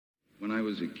When I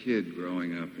was a kid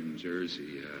growing up in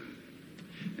Jersey,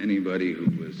 anybody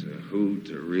who was a hoot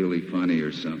or really funny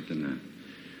or something,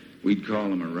 we'd call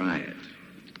him a riot.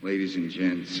 Ladies and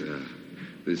gents,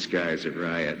 this guy's a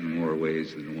riot in more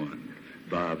ways than one.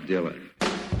 Bob Dylan.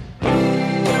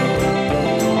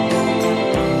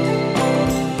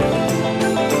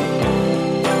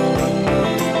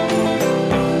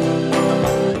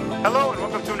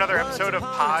 Episode of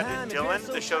Pod Dylan,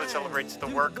 the show that celebrates the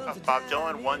work of Bob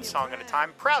Dylan, one song at a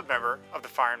time. Proud member of the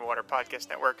Fire and Water Podcast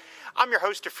Network. I'm your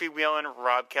host of Freewheelin',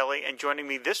 Rob Kelly, and joining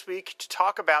me this week to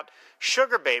talk about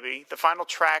Sugar Baby, the final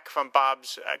track from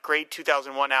Bob's great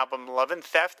 2001 album Love and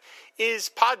Theft, is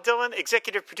Pod Dylan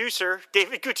executive producer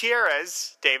David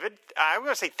Gutierrez. David, I want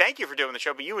to say thank you for doing the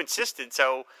show, but you insisted,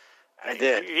 so... I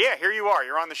did. Yeah, here you are.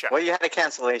 You're on the show. Well, you had a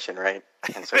cancellation, right?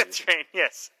 That's right,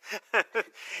 yes.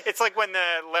 It's like when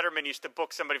Letterman used to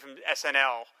book somebody from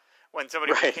SNL when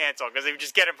somebody would cancel, because they would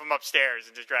just get him from upstairs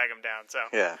and just drag him down. So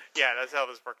yeah, that's how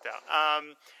this worked out.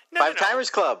 Five Timers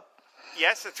Club.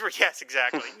 Yes, yes,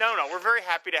 exactly. No, we're very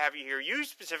happy to have you here. You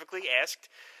specifically asked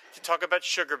to talk about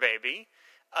Sugar Baby.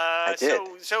 I did.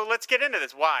 So let's get into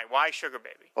this. Why? Why Sugar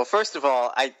Baby? Well, first of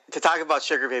all, to talk about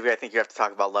Sugar Baby, I think you have to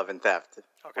talk about Love and Theft,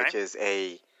 which is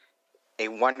a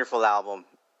wonderful album.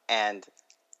 And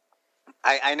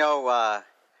I know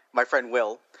my friend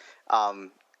Will.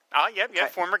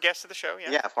 Former guest of the show.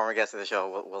 Yeah, former guest of the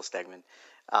show, Will Stegman.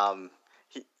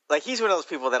 He's one of those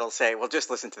people that'll say, "Well, just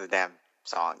listen to the damn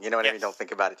song." You know what I mean? Don't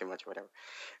think about it too much, or whatever.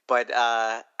 But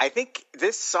I think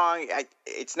this song,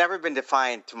 it's never been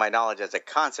defined, to my knowledge, as a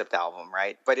concept album,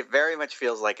 right? But it very much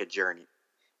feels like a journey.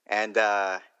 And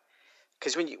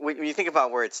because when you think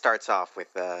about where it starts off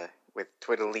with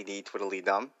Twiddly-Dee,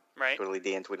 Twiddly-Dum, right?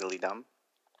 Twiddly-Dee and Twiddly-Dum,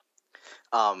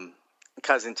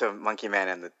 cousin to Monkey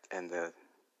Man and the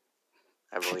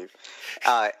I believe,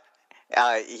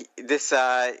 this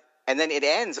and then it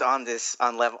ends on this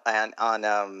on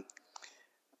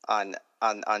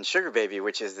Sugar Baby,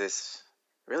 which is this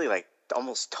really like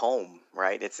almost tome,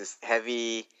 right? It's this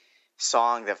heavy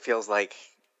song that feels like,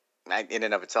 in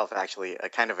and of itself, actually a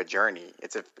kind of a journey.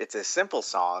 It's a simple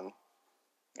song,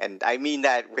 and I mean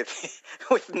that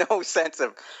with no sense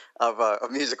of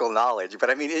musical knowledge. But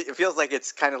I mean, it feels like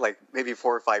it's kind of like maybe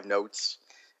 4 or 5 notes,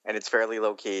 and it's fairly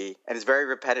low key, and it's very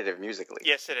repetitive musically.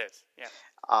 Yes, it is. Yeah.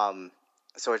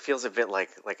 So it feels a bit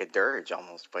like a dirge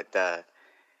almost, but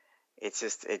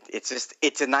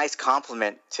it's a nice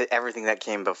compliment to everything that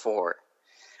came before.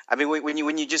 I mean,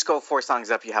 when you just go 4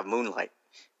 songs up, you have Moonlight,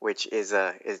 which is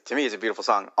to me is a beautiful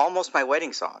song, almost my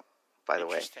wedding song, by the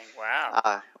way. Interesting.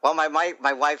 Wow. Well,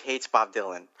 my wife hates Bob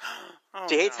Dylan.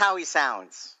 She hates how he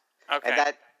sounds. Okay. And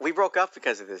that we broke up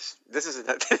because of this. This is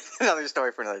another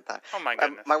story for another time. Oh my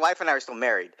goodness. My wife and I are still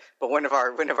married, but one of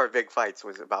our big fights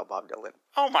was about Bob Dylan.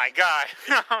 Oh my God.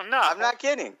 Oh no. I'm not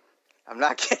kidding.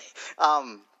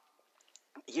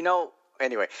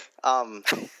 Anyway.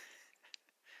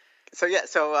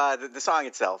 The song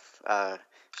itself,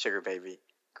 Sugar Baby,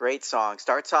 great song.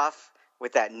 Starts off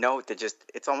with that note that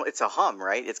it's a hum,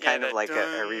 right? It's kind of like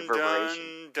a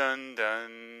reverberation. Dun,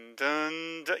 dun,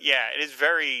 dun, dun. Yeah, it is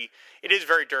very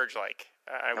dirge-like.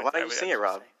 Why don't you sing it,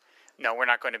 Rob? No, we're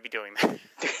not going to be doing that.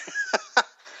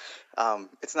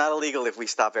 It's not illegal if we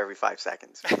stop every 5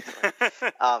 seconds.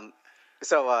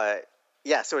 So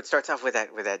it starts off with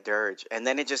that dirge, and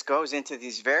then it just goes into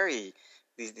these very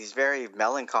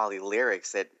melancholy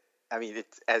lyrics that, I mean,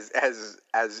 it's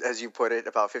as you put it,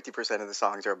 about 50% of the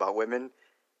songs are about women.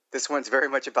 This one's very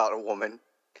much about a woman,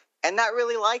 and not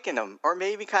really liking them, or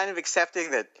maybe kind of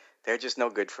accepting that they're just no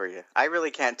good for you. I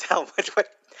really can't tell what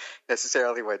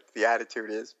necessarily what the attitude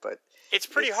is, but it's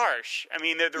pretty harsh. I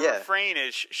mean, the refrain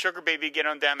is, "Sugar Baby, get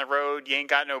on down the road. You ain't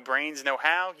got no brains, no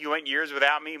how. You went years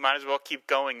without me. Might as well keep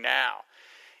going now."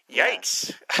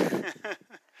 Yikes. Yeah.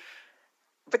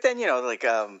 But then,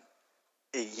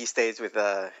 he stays with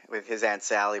his Aunt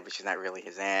Sally, but she's not really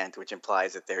his aunt, which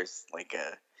implies that there's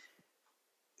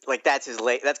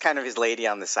that's kind of his lady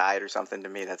on the side or something to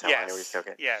me. That's how I always took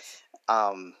it. Yes.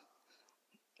 And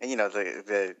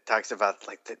the talks about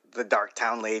like the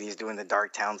Darktown ladies doing the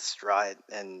Darktown strut,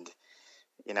 and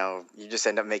you just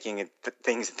end up making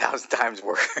things 1,000 times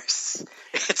worse.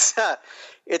 It's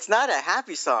not a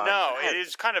happy song. No, it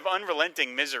is kind of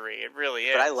unrelenting misery. It really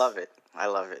is. But I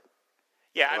love it.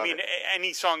 Yeah, I mean,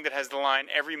 any song that has the line,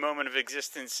 "Every moment of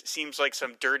existence seems like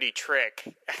some dirty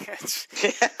trick." It's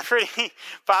pretty...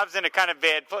 Bob's in a kind of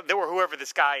bad... or whoever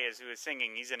this guy is who is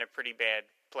singing, he's in a pretty bad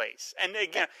place. And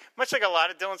again, much like a lot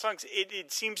of Dylan songs,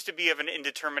 it seems to be of an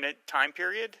indeterminate time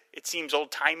period. It seems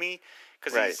old-timey,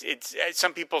 because Right. it's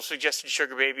some people suggested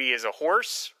Sugar Baby is a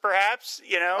horse, perhaps,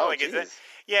 you know, Oh, like is it? geez.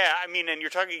 Yeah, I mean, and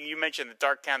you mentioned the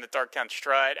Darktown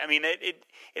strut. I mean, it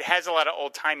has a lot of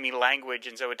old timey language,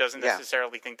 and so it doesn't Yeah.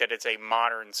 necessarily think that it's a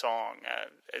modern song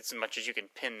as much as you can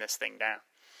pin this thing down.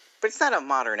 But it's not a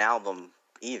modern album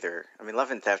either. I mean,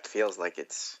 Love and Theft feels like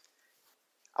it's.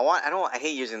 I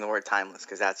hate using the word timeless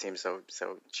because that seems so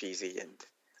cheesy and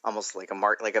almost like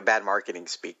a bad marketing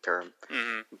speak term.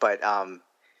 Mm-hmm. But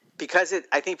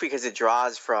I think because it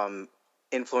draws from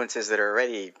influences that are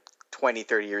already 20,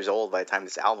 30 years old by the time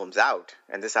this album's out,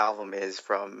 and this album is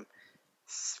from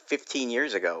 15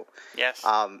 years ago. Yes.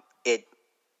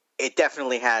 It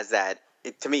definitely has that.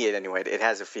 To me, anyway, it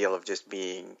has a feel of just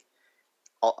being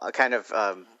a kind of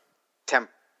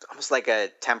almost like a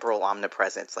temporal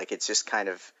omnipresence. Like it's just kind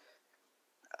of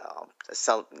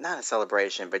not a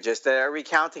celebration, but just a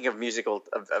recounting of musical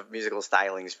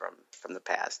stylings from the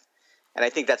past. And I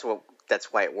think that's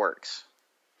why it works.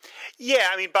 Yeah,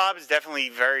 I mean, Bob is definitely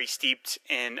very steeped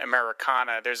in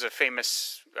Americana. There's a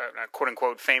famous,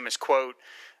 quote-unquote, famous quote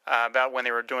about when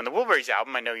they were doing the Wilburys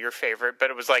album. I know your favorite, but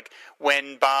it was like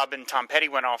when Bob and Tom Petty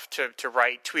went off to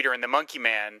write Tweeter and the Monkey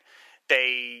Man,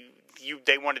 they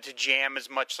wanted to jam as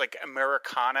much like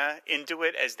Americana into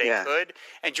it as they could,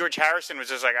 and George Harrison was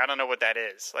just like, I don't know what that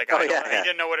is. Like, he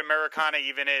didn't know what Americana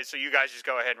even is, so you guys just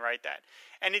go ahead and write that.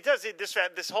 And it does.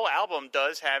 This whole album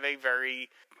does have a very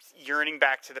yearning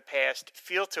back to the past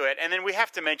feel to it. And then we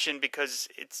have to mention, because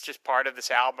it's just part of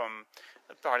this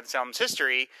album's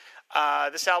history.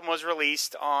 This album was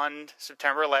released on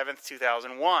September 11th,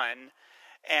 2001.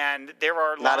 And there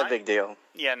are not a big deal.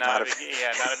 Yeah, not a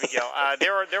big deal.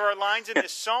 There are lines in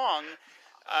this song.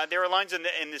 There are lines in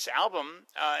this album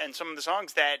and some of the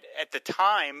songs that at the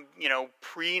time,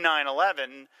 pre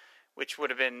 9/11, which would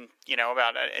have been,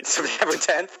 about September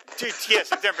 10th. Yeah,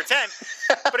 September 10th.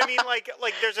 But I mean, like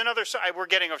there's another song. We're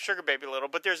getting off Sugar Baby a little,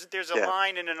 but there's a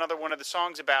line in another one of the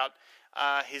songs about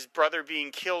his brother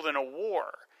being killed in a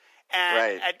war.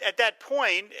 And at that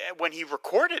point, when he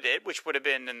recorded it, which would have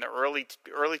been in the early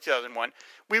 2001,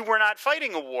 we were not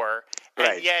fighting a war.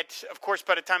 And yet, of course,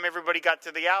 by the time everybody got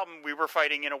to the album, we were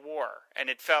fighting in a war. And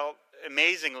it felt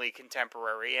amazingly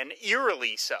contemporary and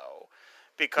eerily so.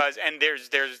 And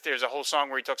there's a whole song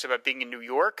where he talks about being in New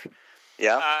York.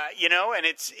 Yeah. And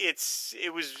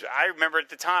it was, I remember at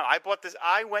the time, I bought this,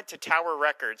 I went to Tower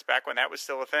Records back when that was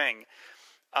still a thing.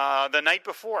 The night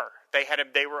before,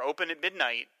 they were open at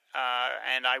midnight.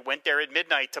 And I went there at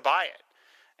midnight to buy it,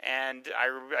 and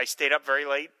I stayed up very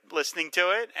late listening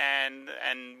to it, and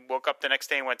woke up the next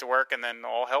day and went to work, and then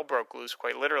all hell broke loose,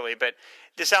 quite literally. But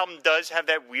this album does have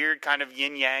that weird kind of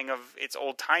yin yang of it's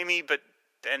old timey, but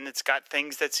then it's got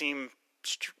things that seem,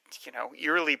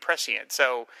 eerily prescient.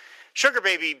 So Sugar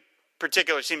Baby, in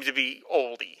particular, seems to be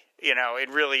oldie. It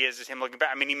really is him looking back.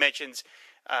 I mean, he mentions.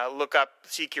 Look up,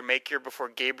 seek your maker before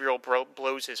Gabriel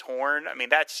blows his horn. I mean,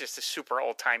 that's just a super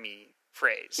old-timey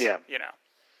phrase. Yeah.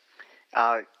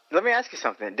 Let me ask you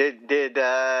something. Did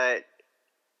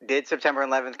September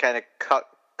 11th kind of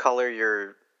color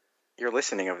your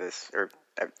listening of this? Or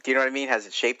do you know what I mean? Has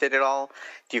it shaped it at all?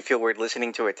 Do you feel weird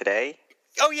listening to it today?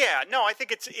 Oh yeah, no, I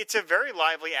think it's a very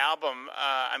lively album.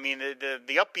 I mean,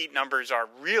 the upbeat numbers are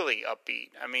really upbeat.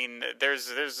 I mean, there's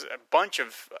a bunch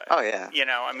of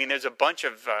there's a bunch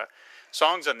of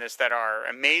songs on this that are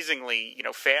amazingly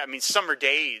I mean, Summer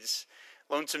Days,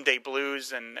 Lonesome Day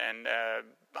Blues, and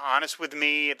Honest with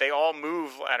Me. They all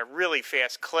move at a really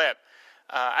fast clip.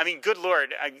 I mean, good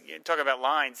Lord, talk about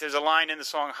lines. There's a line in the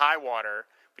song High Water,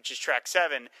 which is track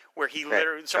 7, where he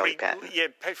literally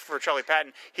for Charlie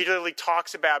Patton, he literally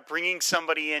talks about bringing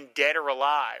somebody in dead or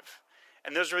alive,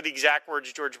 and those were the exact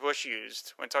words George Bush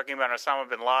used when talking about Osama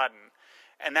bin Laden.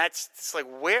 And it's like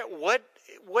what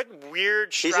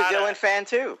weird strata. He's a Dylan fan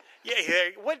too. Yeah,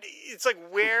 what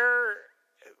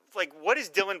is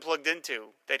Dylan plugged into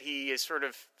that he is sort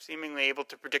of seemingly able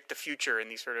to predict the future in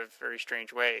these sort of very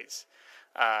strange ways?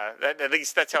 At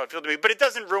least that's how it feels to me. But it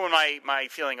doesn't ruin my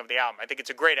feeling of the album. I think it's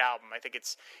a great album. I think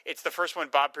it's the first one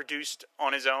Bob produced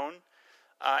on his own.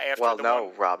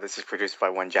 Rob, this is produced by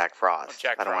one Jack Frost.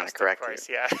 I don't want to correct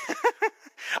you. Yeah.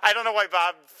 I don't know why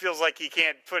Bob feels like he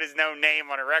can't put his own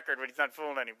name on a record when he's not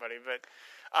fooling anybody.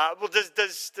 But does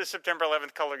the September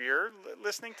 11th color your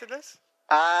listening to this?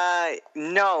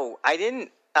 No, I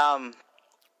didn't. I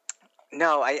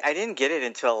didn't get it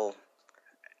until.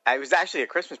 It was actually a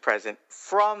Christmas present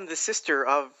from the sister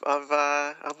of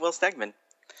Will Stegman.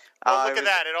 Well, look at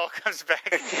that! It all comes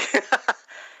back.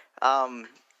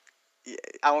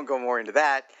 I won't go more into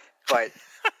that, but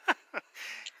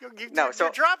you're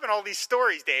dropping all these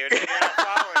stories, David. And you're not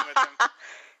following with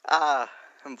them.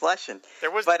 I'm blushing.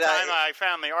 There was the time I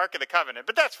found the Ark of the Covenant,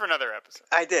 but that's for another episode.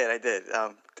 I did.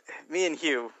 Me and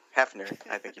Hugh Hefner,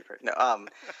 I think you've heard. No,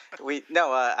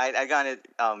 I got it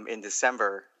in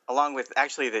December, along with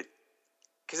actually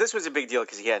because this was a big deal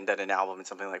because he hadn't done an album in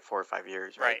something like 4 or 5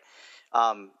 years, right?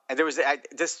 And there was I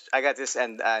got this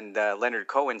and Leonard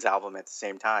Cohen's album at the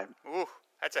same time. Ooh,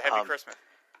 that's a heavy Christmas.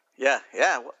 Yeah,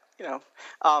 well,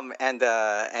 and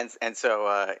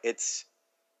so it's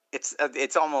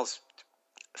almost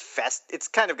it's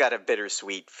kind of got a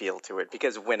bittersweet feel to it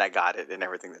because of when I got it and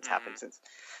everything that's happened since.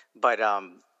 But I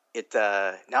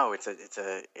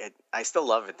still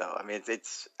love it though. I mean,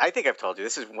 I think I've told you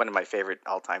this is one of my favorite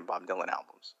all-time Bob Dylan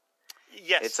albums.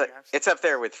 Yes, it's up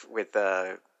there with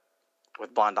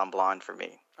Blonde on Blonde for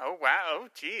me. Oh wow! Oh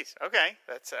geez. Okay,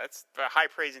 that's high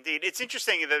praise indeed. It's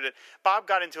interesting that Bob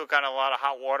got into a lot of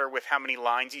hot water with how many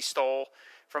lines he stole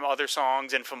from other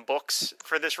songs and from books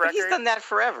for this record. He's done that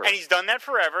forever. And he's done that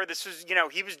forever. This was,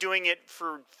 he was doing it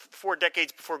for 4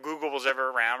 decades before Google was ever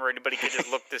around, where anybody could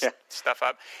just look this stuff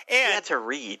up. And he had to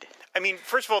read. I mean,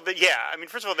 first of all, the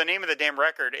name of the damn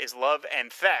record is Love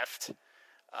and Theft.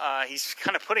 He's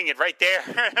kind of putting it right there.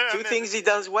 Two things he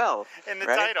does well in the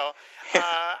title.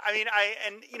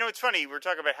 It's funny. We're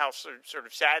talking about how sort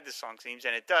of sad this song seems,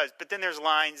 and it does. But then there's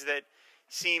lines that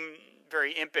seem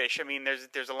very impish. I mean,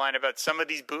 there's a line about some of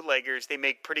these bootleggers. They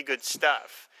make pretty good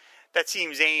stuff. That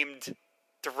seems aimed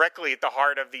directly at the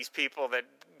heart of these people that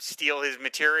steal his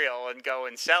material and go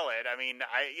and sell it. I mean,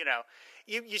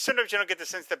 you sometimes don't get the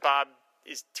sense that Bob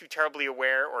is too terribly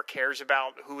aware or cares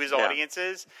about who his audience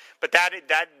is. But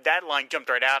that line jumped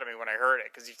right out at me when I heard it,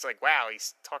 because it's like, wow,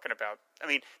 he's talking about. I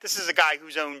mean, this is a guy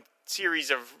whose own series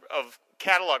of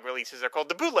catalog releases are called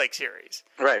the Bootleg series.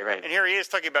 Right. And here he is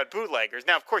talking about bootleggers.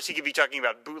 Now, of course, he could be talking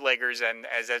about bootleggers and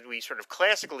as we sort of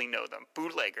classically know them,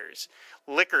 bootleggers,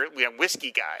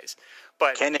 whiskey guys.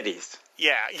 But Kennedys.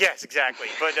 Yeah, yes, exactly.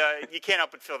 But you can't help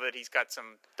but feel that he's got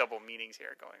some double meanings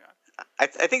here going on. I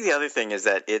think the other thing is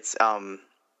that it's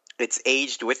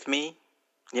aged with me.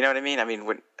 You know what I mean? I mean,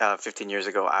 when 15 years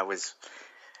ago, I was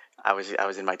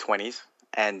in my 20s,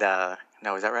 and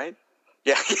no, is that right?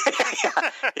 Yeah.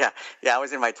 I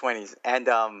was in my 20s, and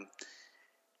I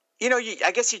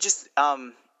guess you just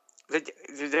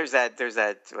there's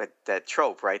that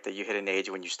trope, right? That you hit an age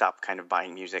when you stop kind of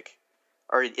buying music,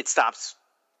 or it stops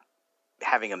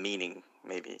having a meaning,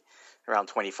 maybe around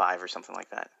 25 or something like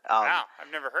that. Wow,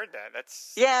 I've never heard that.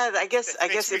 That's I guess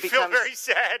it becomes very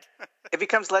sad. It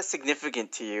becomes less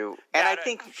significant to you, and I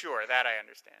think that I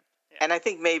understand. Yeah. And I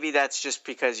think maybe that's just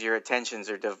because your attentions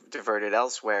are diverted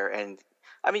elsewhere. And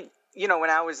I mean, when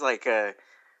I was like,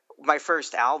 my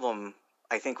first album,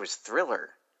 I think, was Thriller.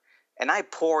 And I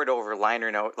poured over liner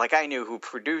notes. Like, I knew who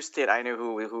produced it. I knew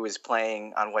who was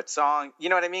playing on what song. You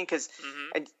know what I mean? Because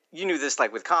you knew this,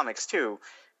 like, with comics, too.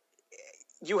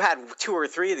 You had 2 or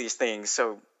 3 of these things,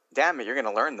 so damn it, you're going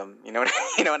to learn them. You know what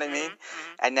I mean?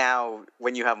 Mm-hmm. And now,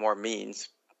 when you have more means,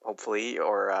 hopefully,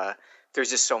 or there's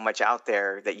just so much out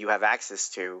there that you have access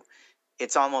to,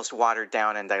 it's almost watered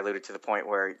down and diluted to the point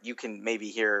where you can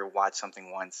maybe watch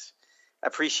something once,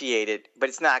 appreciate it, but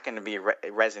it's not going to be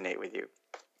resonate with you.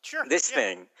 Sure. This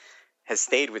thing has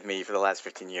stayed with me for the last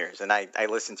 15 years, and I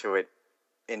listen to it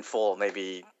in full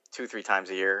maybe 2-3 times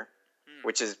a year,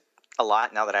 which is a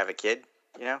lot now that I have a kid,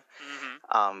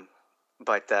 Mm-hmm.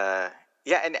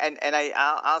 And I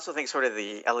also think sort of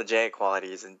the elegiac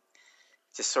qualities and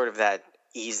just sort of that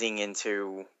easing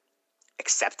into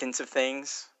acceptance of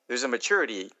things. There's a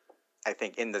maturity, I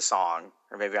think, in the song,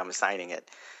 or maybe I'm assigning it,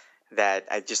 that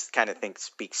I just kind of think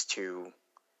speaks to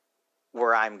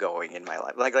where I'm going in my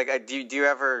life. Like, are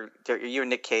you a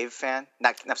Nick Cave fan?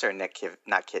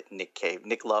 Nick Cave.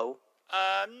 Nick Lowe?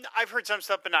 I've heard some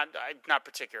stuff, but not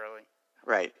particularly.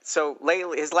 Right. So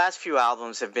lately, his last few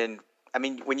albums have been, I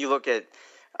mean, when you look at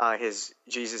his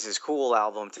Jesus Is Cool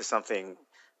album to something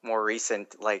more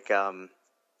recent, like,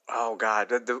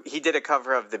 he did a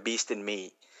cover of The Beast in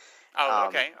Me. Oh,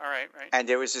 okay. All right. And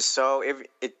it was just so,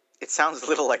 it sounds a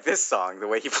little like this song, the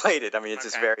way he played it. I mean, it's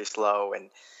just very slow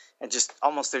and just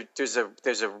almost there's a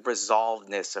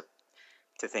resolvedness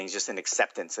to things, just an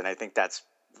acceptance. And I think that's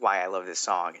why I love this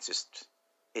song.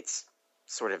 It's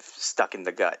sort of stuck in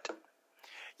the gut.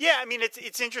 Yeah, I mean,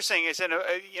 it's interesting. It's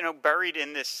buried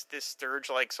in this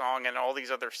dirge-like song and all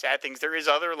these other sad things. There is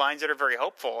other lines that are very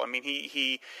hopeful. I mean,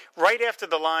 he right after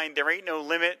the line, "There ain't no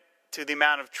limit to the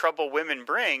amount of trouble women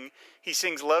bring," he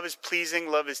sings, "Love is pleasing,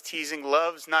 love is teasing,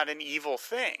 love's not an evil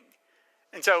thing."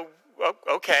 And so,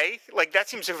 okay, like that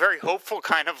seems a very hopeful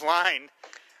kind of line.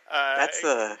 That's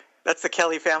the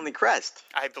Kelly family crest.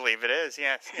 I believe it is.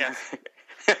 Yes.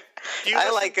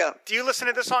 Do you listen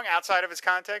to this song outside of its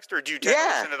context, or do you tend to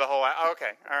listen to the whole? Oh,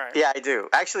 okay, all right. Yeah, I do.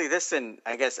 Actually, this and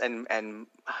I guess and let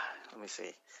me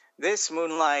see. This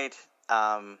Moonlight,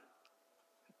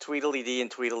 Tweedledee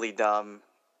and Tweedledum,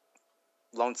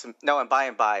 Lonesome. No, and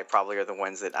By probably are the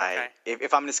ones that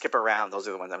if I'm going to skip around, those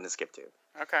are the ones I'm going to skip to.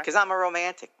 Okay. Because I'm a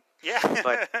romantic. Yeah.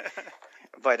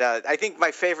 But I think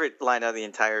my favorite line of the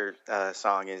entire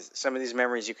song is, some of these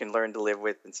memories you can learn to live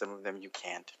with, and some of them you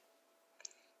can't.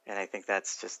 And I think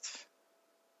that's just,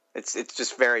 it's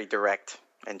just very direct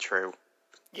and true.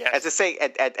 Yeah. As to say,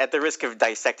 at the risk of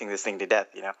dissecting this thing to death,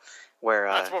 where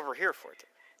that's what we're here for.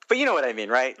 But you know what I mean,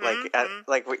 right?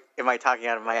 Mm-hmm. Am I talking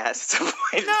out of my ass at some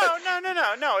point? No.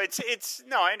 It's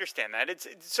no. I understand that. It's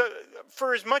so,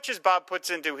 for as much as Bob puts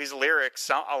into his lyrics,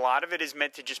 a lot of it is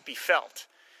meant to just be felt,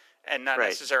 and not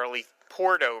necessarily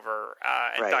poured over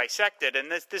and dissected.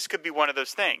 And this could be one of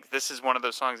those things. This is one of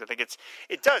those songs. I think it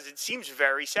seems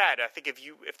very sad. I think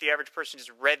if the average person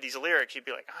just read these lyrics, you'd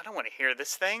be like, I don't want to hear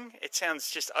this thing. It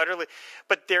sounds just utterly.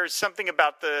 But there's something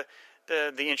about the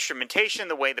instrumentation,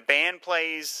 the way the band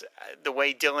plays, the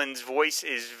way Dylan's voice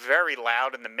is very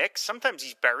loud in the mix. Sometimes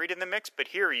he's buried in the mix, but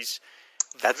here he's...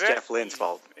 That's Jeff Lynne's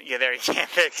fault. Yeah,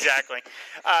 exactly.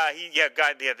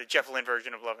 The Jeff Lynne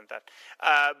version of Love and Theft.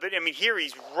 But I mean, here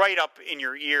he's right up in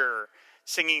your ear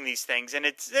singing these things, and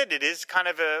it is kind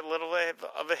of a little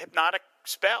of a hypnotic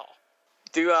spell.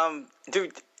 Do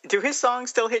his songs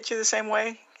still hit you the same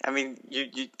way? I mean,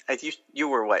 you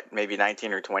were what, maybe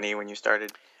 19 or 20 when you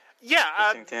started?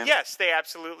 Yeah, yes, they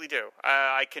absolutely do.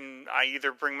 I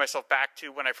either bring myself back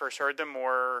to when I first heard them,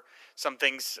 or some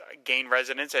things gain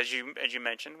resonance, as you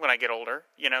mentioned, when I get older.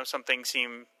 Some things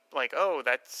seem like,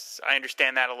 I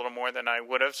understand that a little more than I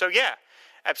would have. So yeah,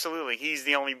 absolutely. He's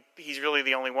really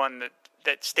the only one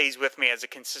that stays with me as a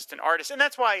consistent artist. And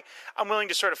that's why I'm willing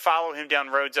to sort of follow him down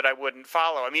roads that I wouldn't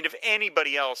follow. I mean, if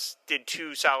anybody else did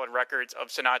 2 solid records of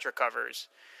Sinatra covers,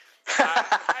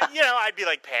 I'd be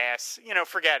like, pass.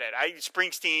 Forget it.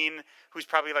 Springsteen, who's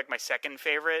probably like my second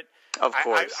favorite. Of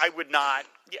course. I would not.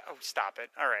 Yeah. Oh, stop it.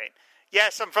 All right.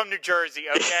 Yes, I'm from New Jersey.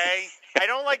 Okay. I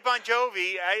don't like Bon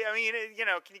Jovi. I mean,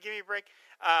 can you give me a break?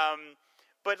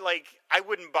 But like, I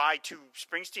wouldn't buy 2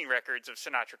 Springsteen records of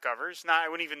Sinatra covers. I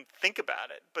wouldn't even think about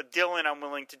it. But Dylan, I'm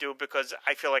willing to do it because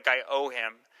I feel like I owe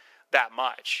him that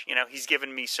much. He's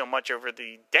given me so much over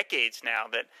the decades now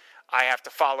that I have to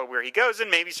follow where he goes, and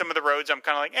maybe some of the roads I'm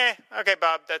kind of like, okay,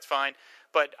 Bob, that's fine.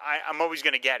 But I'm always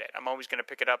going to get it. I'm always going to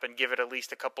pick it up and give it at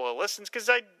least a couple of listens because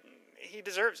he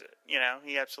deserves it.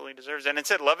 He absolutely deserves it. And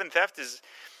instead, Love and Theft is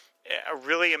a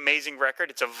really amazing record.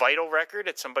 It's a vital record.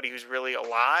 It's somebody who's really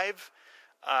alive.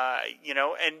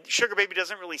 And Sugar Baby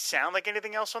doesn't really sound like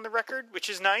anything else on the record, which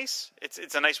is nice.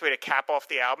 It's a nice way to cap off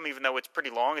the album, even though it's pretty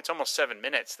long. It's almost 7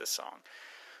 minutes, this song.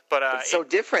 But it's so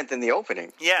different than the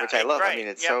opening, which I love. Right. I mean,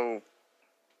 it's so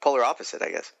polar opposite, I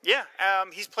guess. Yeah,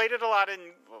 he's played it a lot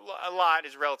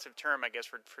is a relative term, I guess,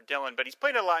 for Dylan, but he's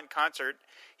played it a lot in concert.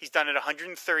 He's done it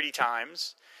 130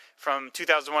 times from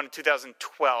 2001 to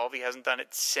 2012. He hasn't done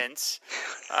it since.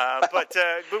 But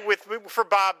for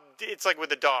Bob, it's like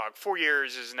with a dog. 4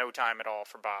 years is no time at all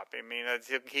for Bob. I mean,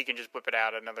 he can just whip it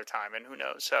out another time, and who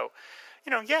knows. So,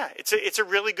 it's a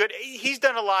really good. He's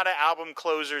done a lot of album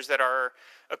closers that are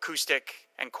acoustic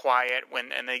and quiet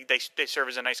and they serve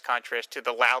as a nice contrast to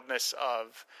the loudness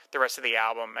of the rest of the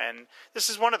album. And this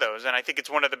is one of those, and I think it's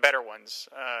one of the better ones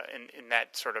in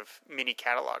that sort of mini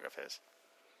catalog of his.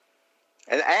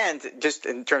 And just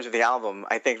in terms of the album,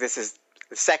 I think this is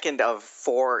the second of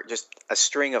 4, just a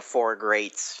string of 4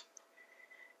 greats.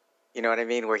 You know what I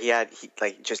mean? Where he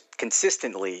just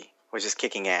consistently was just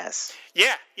kicking ass.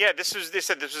 Yeah. This was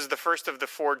the first of the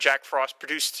 4 Jack Frost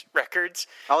produced records.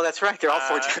 Oh, that's right. They're all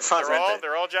 4 Jack Frost.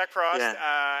 They're all Jack Frost.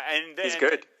 Yeah. He's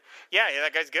good. Yeah,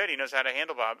 that guy's good. He knows how to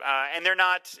handle Bob. And they're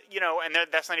not,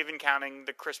 that's not even counting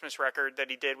the Christmas record that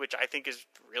he did, which I think is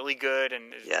really good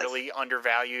and is really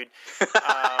undervalued.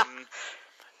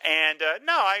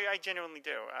 I genuinely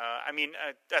do.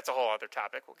 That's a whole other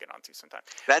topic we'll get onto sometime.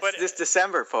 That's this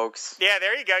December, folks. Yeah,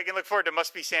 there you go. You can look forward to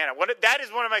Must Be Santa. That is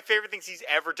one of my favorite things he's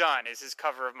ever done, is his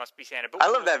cover of Must Be Santa. But I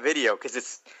love that video because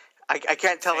it's... I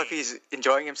can't tell if he's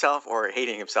enjoying himself or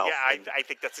hating himself. Yeah, I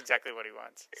think that's exactly what he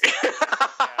wants.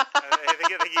 I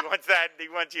think he wants that. He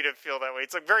wants you to feel that way.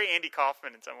 It's like very Andy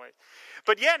Kaufman in some ways.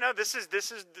 But yeah, no, this is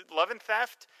Love and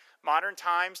Theft, Modern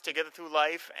Times, Together Through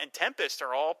Life, and Tempest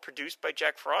are all produced by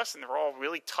Jack Frost, and they're all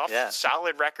really tough,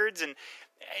 solid records. And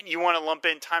you want to lump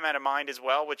in Time Out of Mind as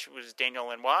well, which was Daniel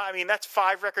Lanois. I mean, that's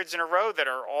 5 records in a row that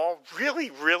are all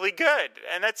really, really good.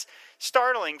 And that's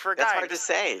startling for a guy. That's hard to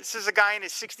say. This is a guy in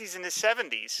his 60s and his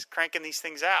 70s cranking these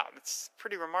things out. It's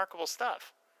pretty remarkable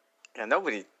stuff. Yeah,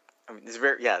 nobody. I mean, it's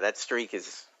very. Yeah, that streak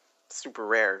is super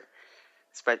rare.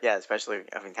 Especially.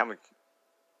 I mean, how much?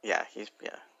 Yeah, he's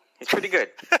pretty good.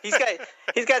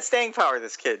 He's got staying power.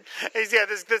 This kid. This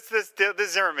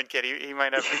Zimmerman kid. He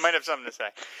might have something to say.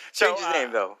 Change his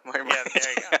name though. Yeah,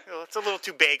 there you go. It's a little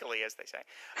too bagely, as they say.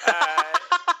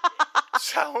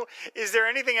 So, is there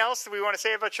anything else that we want to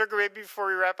say about Sugar Baby before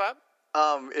we wrap up?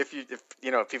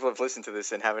 If people have listened to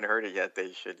this and haven't heard it yet,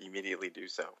 they should immediately do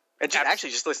so. And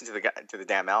just listen to the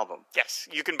damn album. Yes,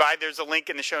 you can buy. There's a link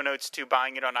in the show notes to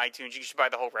buying it on iTunes. You should buy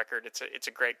the whole record. It's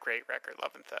a great record,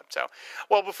 Love and Theft. So,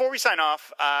 well, before we sign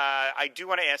off, I do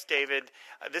want to ask David.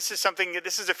 This is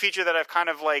a feature that I've kind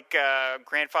of like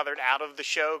grandfathered out of the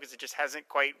show because it just hasn't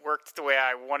quite worked the way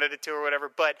I wanted it to or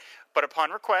whatever. But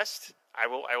upon request, I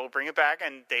will bring it back.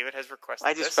 And David has requested.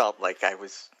 I just felt like I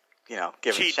was.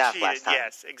 Given shaft last time.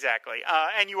 Yes, exactly.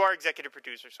 And you are executive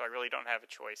producer, so I really don't have a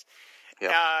choice.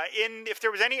 Yep. If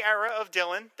there was any era of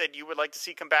Dylan that you would like to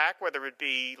see come back, whether it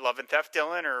be Love and Theft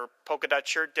Dylan or Polka Dot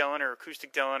Shirt Dylan or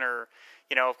Acoustic Dylan or,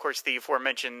 of course, the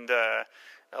aforementioned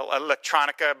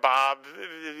electronica Bob,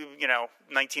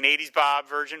 1980s Bob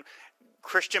version,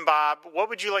 Christian Bob, what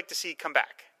would you like to see come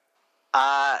back?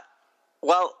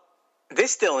 Well,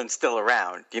 this Dylan's still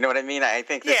around. You know what I mean? I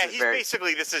think this is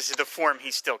basically this is the form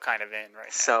he's still kind of in right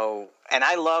now. So, and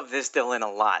I love this Dylan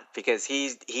a lot because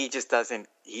he just doesn't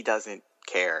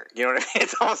care. You know what I mean?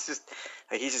 It's almost just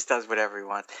like he just does whatever he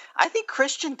wants. I think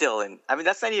Christian Dylan. I mean,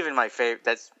 that's not even my favorite.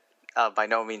 That's by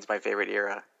no means my favorite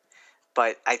era.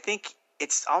 But I think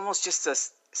it's almost just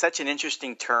such an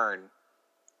interesting turn.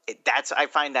 I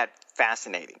find that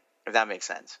fascinating. If that makes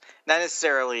sense. Not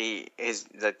necessarily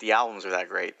the albums are that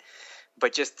great.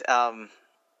 But just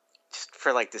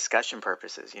for like discussion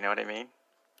purposes, you know what I mean?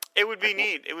 It would be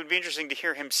neat. It would be interesting to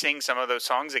hear him sing some of those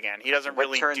songs again. He doesn't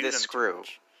really do this screw.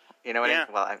 You know what I mean?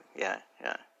 Well, yeah.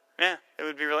 Yeah, it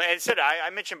would be really. And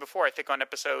I mentioned before, I think on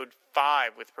episode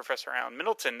 5 with Professor Alan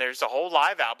Middleton, there's a whole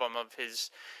live album of his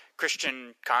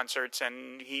Christian concerts,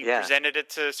 and he presented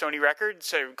it to Sony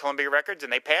Records, Columbia Records,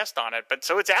 and they passed on it. But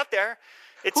so it's out there.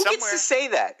 It's Who somewhere. Gets to say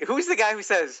that? Who's the guy who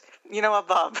says, "You know what,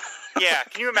 Bob"? Yeah,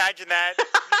 can you imagine that? Can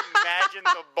you imagine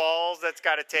the balls that's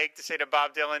got to take to say to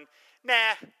Bob Dylan,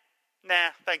 "Nah,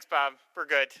 thanks, Bob, we're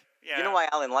good." Yeah. You know why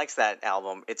Alan likes that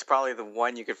album? It's probably the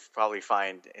one you could probably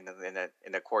find in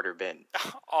a quarter bin.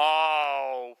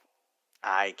 Oh,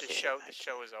 I kid. The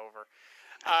show is over.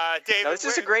 David, no, this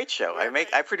is a great show.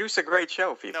 I produce a great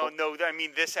show, people. No, I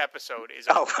mean this episode is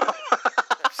over. Oh.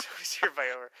 It's hereby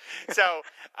over. So,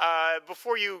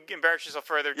 before you embarrass yourself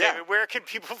further, David, where can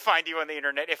people find you on the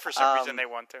internet if for some reason they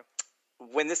want to?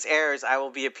 When this airs, I will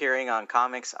be appearing on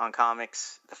Comics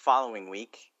the following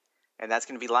week, and that's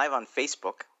going to be live on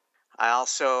Facebook. I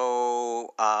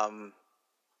also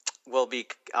will be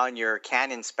on your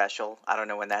Canon special. I don't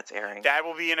know when that's airing. That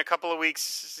will be in a couple of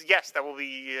weeks. Yes, that will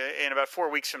be in about 4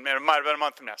 weeks from now, about a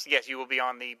month from now. So, yes, you will be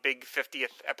on the big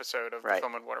 50th episode of the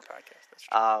Film and Water podcast. That's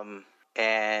true.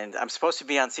 And I'm supposed to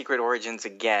be on Secret Origins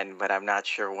again, but I'm not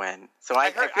sure when. So I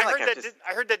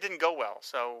heard that didn't go well.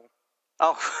 So.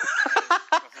 Oh.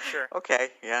 Sure. Okay.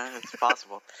 Yeah, it's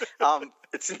possible.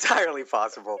 It's entirely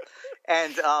possible.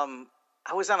 And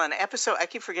I was on an episode. I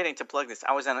keep forgetting to plug this.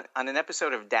 I was on an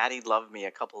episode of Daddy Loved Me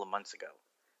a couple of months ago.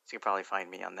 So you can probably find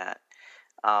me on that.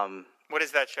 What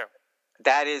is that show?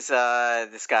 That is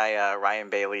this guy Ryan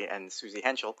Bailey and Susie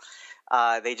Henschel.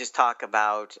 They just talk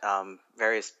about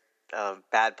various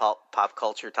bad pop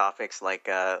culture topics, like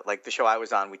the show I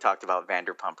was on. We talked about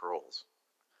Vanderpump Rules.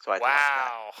 So I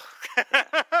wow. Yeah.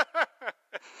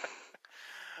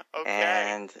 Okay.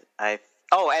 And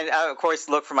of course,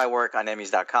 look for my work on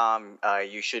Emmys.com.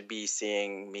 You should be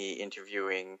seeing me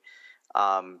interviewing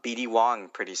B.D. Wong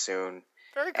pretty soon.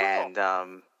 Very cool. And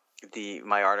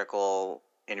my article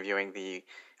interviewing the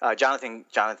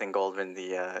Jonathan Goldman,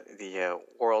 the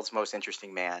world's most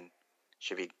interesting man,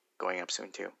 should be going up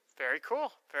soon too. Very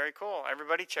cool. Very cool.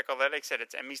 Everybody check all that. Like I said,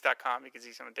 it's Emmys.com. You can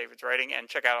see some of David's writing and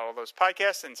check out all of those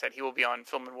podcasts. And said he will be on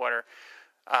Film and Water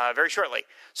very shortly.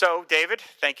 So, David,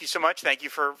 thank you so much. Thank you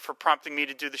for prompting me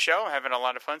to do the show. I'm having a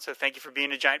lot of fun. So thank you for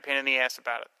being a giant pain in the ass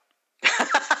about it.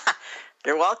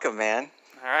 You're welcome, man.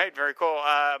 All right, very cool.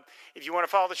 If you want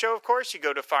to follow the show, of course, you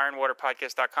go to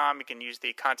fireandwaterpodcast.com. You can use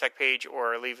the contact page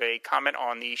or leave a comment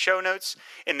on the show notes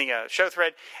in the show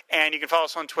thread. And you can follow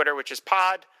us on Twitter, which is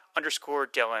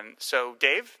pod_Dylan. So,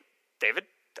 David?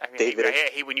 I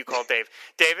hate when you call Dave.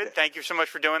 David, thank you so much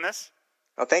for doing this.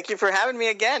 Well, thank you for having me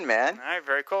again, man. All right,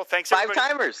 very cool. Thanks, 5 everybody.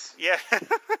 timers. Yeah.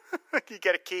 You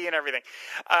get a key and everything.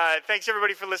 Thanks,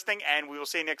 everybody, for listening, and we will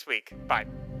see you next week. Bye.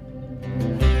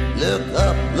 Look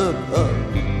up,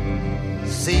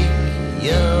 see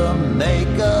your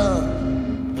makeup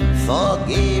for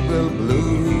Gabriel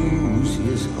Blues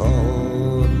his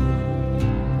horn.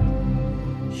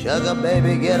 Sugar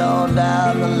baby, get on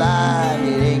down the line.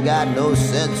 It ain't got no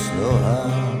sense no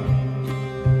how.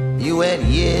 You went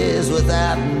years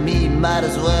without me, might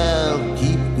as well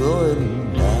keep going